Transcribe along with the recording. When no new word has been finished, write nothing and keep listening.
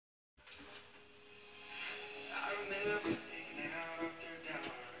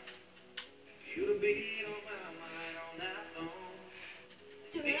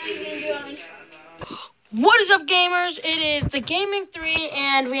subscribers. It is the Gaming 3,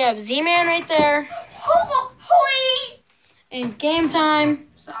 and we have Z-Man right there. And Game Time.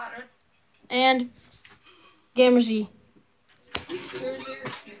 And Gamer Z.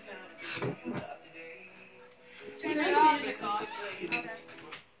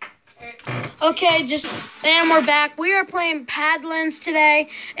 Okay, and we're back. We are playing Paladins today.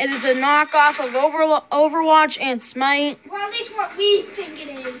 It is a knockoff of Overwatch and Smite. Well, at least what we think it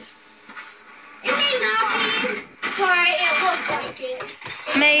is. It may not be, but it looks like it.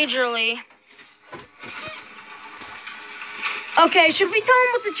 Majorly. Okay, should we tell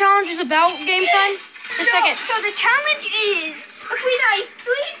them what the challenge is about, Game Time? Just a second. So the challenge is, if we die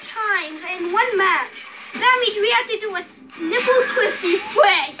 3 times in one match, that means we have to do a nipple twisty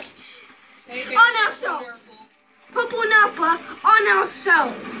flag on ourselves. Purple nappa on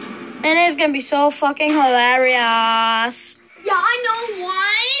ourselves. And it's gonna be so fucking hilarious. Yeah, I know,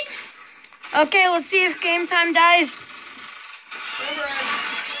 what? Okay, let's see if Game Time dies. Remember,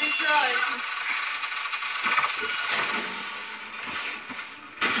 3 tries.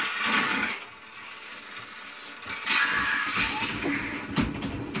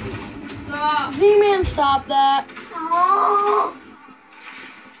 Stop. Z-Man, stop that. Oh.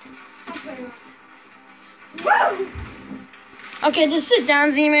 Okay. Woo! Okay, just sit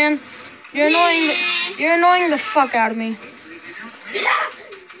down, Z-Man. You're annoying the fuck out of me. Yeah,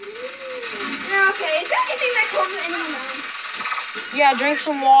 okay, is there anything that comes in your mouth? Yeah, drink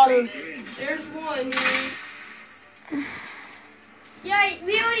some water. There's one. Yeah,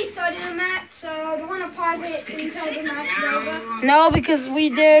 we already started the match, so do you want to pause it until the match is over? No, because we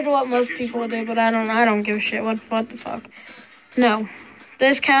did what most people do, but I don't give a shit. What the fuck? No.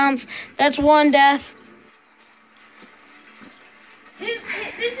 This counts. That's 1 death.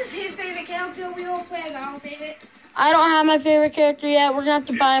 This is his favorite character. We all play as our favorite. I don't have my favorite character yet. We're gonna have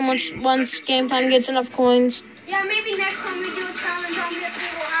to buy him once Game Time gets enough coins. Yeah, maybe next time we do a challenge on this, we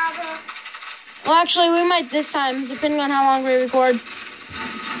will have a... Well, actually, we might this time, depending on how long we record.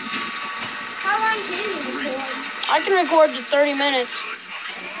 How long can you record? I can record to 30 minutes.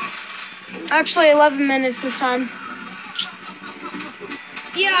 Actually, 11 minutes this time.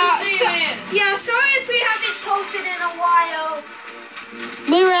 Yeah, sorry if we haven't posted in a while.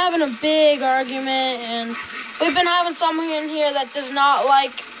 We were having a big argument, and we've been having someone in here that does not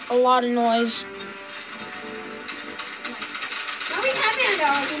like a lot of noise. Are we having an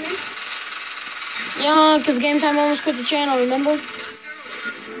argument? Yeah, because Game Time almost quit the channel, remember?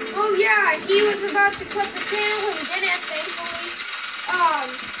 Oh yeah, he was about to quit the channel, he didn't, thankfully.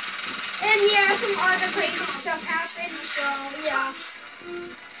 And yeah, some other crazy stuff happened, so yeah.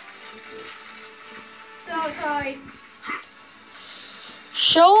 So sorry.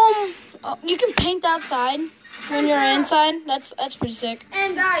 Show them. You can paint outside when you're inside. That's pretty sick.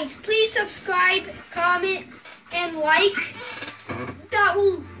 And guys, please subscribe, comment, and like. That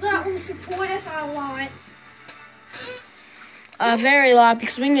will support us a lot. A very lot,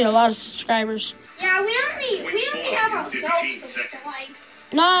 because we need a lot of subscribers. Yeah, we only have ourselves subscribed.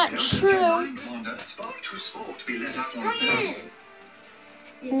 Not true. Oh yeah.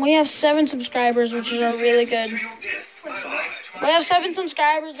 We have 7 subscribers, which is really good. We have 7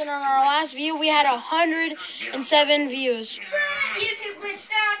 subscribers, and on our last view, we had 107 views. YouTube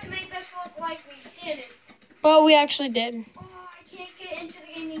glitched out to make us look like we didn't. But we actually did. Oh, I can't get into the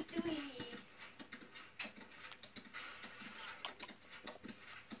gaming 3.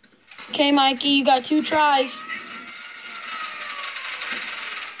 Okay, Mikey, you got 2 tries.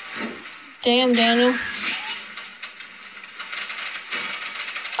 Damn, Daniel.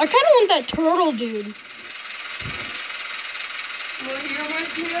 I kind of want that turtle dude. What he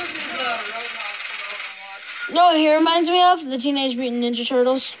reminds me of is Roadhog. No, he reminds me of the Teenage Mutant Ninja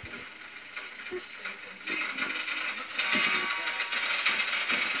Turtles.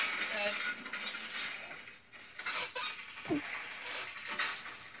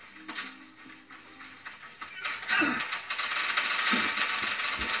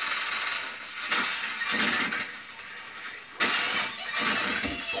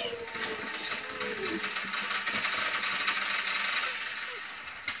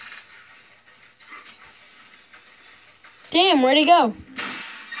 Damn, where'd he go?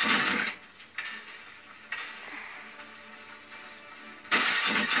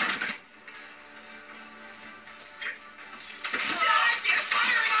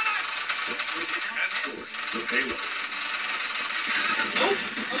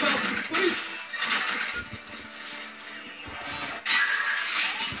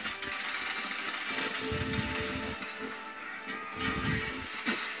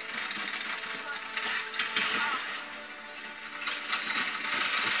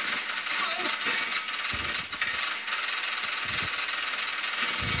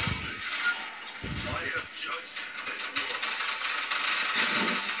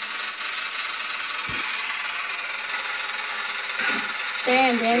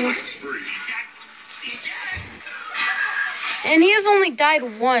 Damn, Daniel. And he has only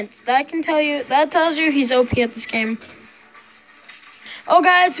died once. That tells you he's OP at this game. Oh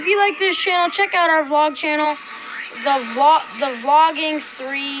guys, if you like this channel, check out our vlog channel. The vlogging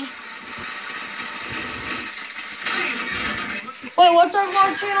 3. Wait, what's our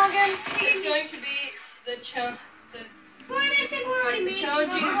vlog channel again? It's going to be the But I think we already made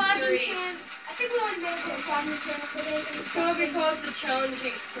Challenging it. I 3. think we already made it a vlogging channel for this. It's going to be called the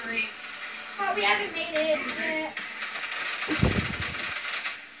Challenging 3. But we haven't made it yet.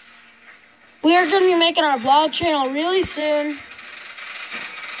 We are going to be making our vlog channel really soon.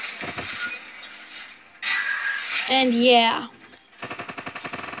 And yeah.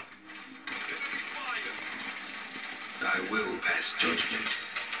 I will pass judgment.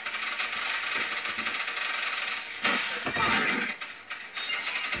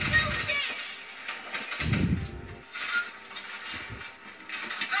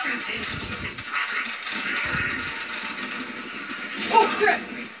 Oh, crap!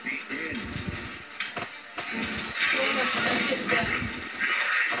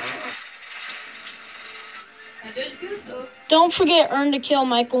 I did good though. Don't forget, earn to kill,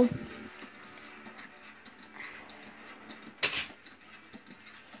 Michael.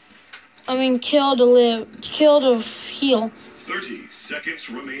 I mean, kill to live. Kill to heal. 30 seconds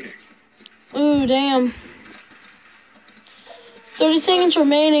remaining. Ooh, damn. 30 seconds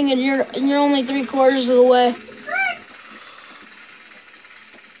remaining, and you're only 3/4 of the way.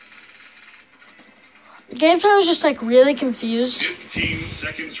 Game time was just like really confused. 15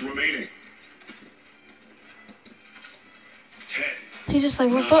 seconds remaining. 10. He's just like,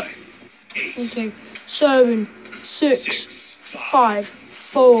 what the? 9, 8, Okay. 7, 6, 5,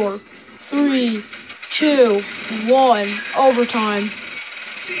 4, 3, 2, 1. Overtime.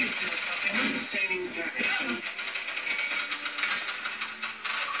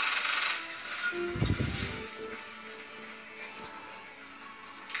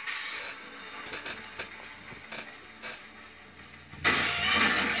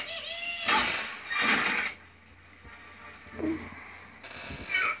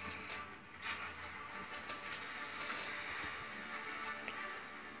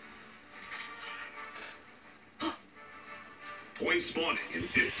 Point spawning in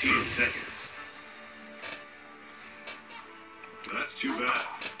 15 seconds. That's too bad.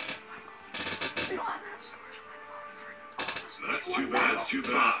 That's too bad. That's too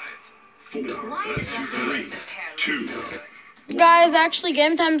bad. 4. That's 3, 2. Guys, actually,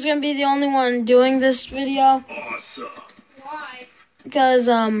 Game Time's gonna be the only one doing this video Awesome. Why? because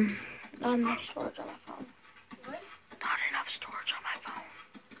not enough storage on my phone. What? Not enough storage on my phone.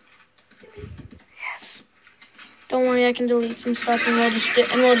 Yes. Don't worry, I can delete some stuff and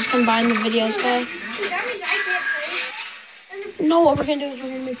we'll just combine the videos, okay? Dude, that means I can't play. And No, what we're gonna do is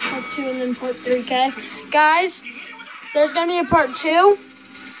we're gonna make part 2 and then part 3, okay? Guys, there's gonna be a part 2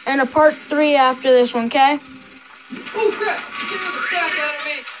 and a part 3 after this one, okay? Oh, crap! Screw the crap out of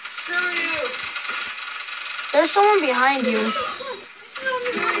me! Screw you! There's someone behind you. this is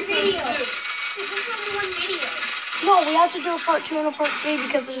only one video. Dude, this is only one video. No, we have to do a part 2 and a part 3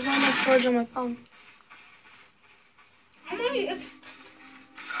 because there's not enough storage on my phone. I'm only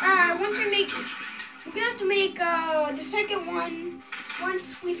once we make, we're gonna have to make the second one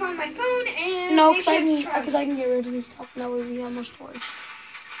once we find my phone and No, make because I can get rid of some stuff. That way we have more storage.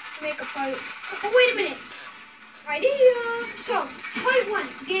 make a part. Oh, wait a minute. Idea. So, part 1,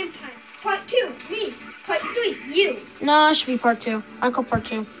 game time. Part 2, me. Part 3, you. No, it should be part 2. I call part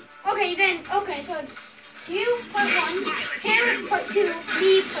 2. Okay, then. Okay, so it's you, part 1. Him, part 2.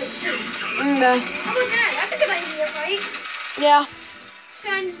 Me, part 3. Okay. How about that? That's a good idea, right? Yeah.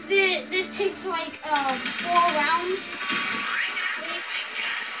 Since this takes like 4 rounds.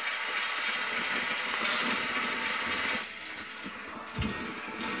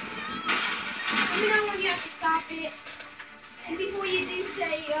 Let me know when you have to stop it. And before you do,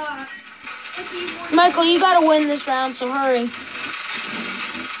 say if you want. Michael, you gotta win this round, so hurry.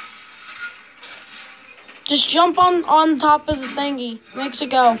 Just jump on top of the thingy. Makes it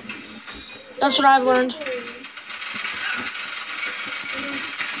go. That's what I've learned.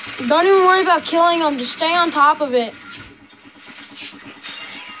 Don't even worry about killing them. Just stay on top of it.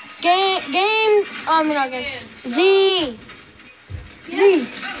 Z,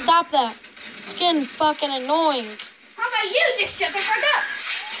 stop that. It's getting fucking annoying. How about you just shut the fuck up?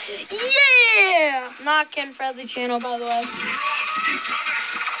 Yeah! Not Ken Friendly channel, by the way.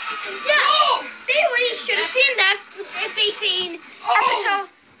 Yeah, they already should have seen that if they seen episode.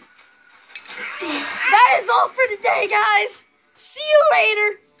 That is all for today, guys. See you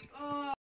later.